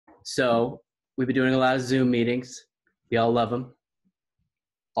So we've been doing a lot of Zoom meetings. We all love them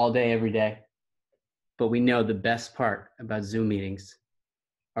all day, every day. But we know the best part about Zoom meetings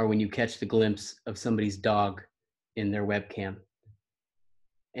are when you catch the glimpse of somebody's dog in their webcam.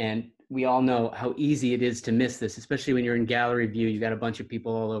 And we all know how easy it is to miss this, especially when you're in gallery view. You got a bunch of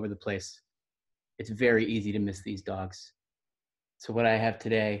people all over the place. It's very easy to miss these dogs. So what I have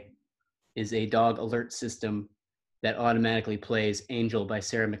today is a dog alert system that automatically plays Angel by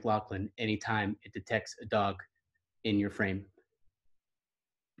Sarah McLachlan anytime it detects a dog in your frame.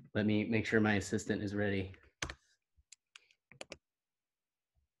 Let me make sure my assistant is ready.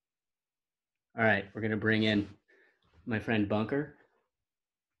 All right, we're gonna bring in my friend Bunker.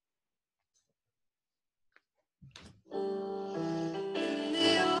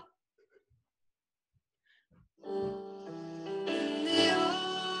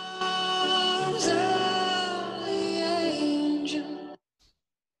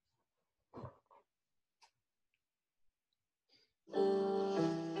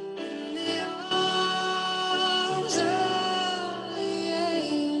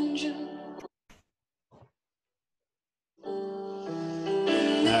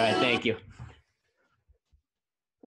 All right, thank you.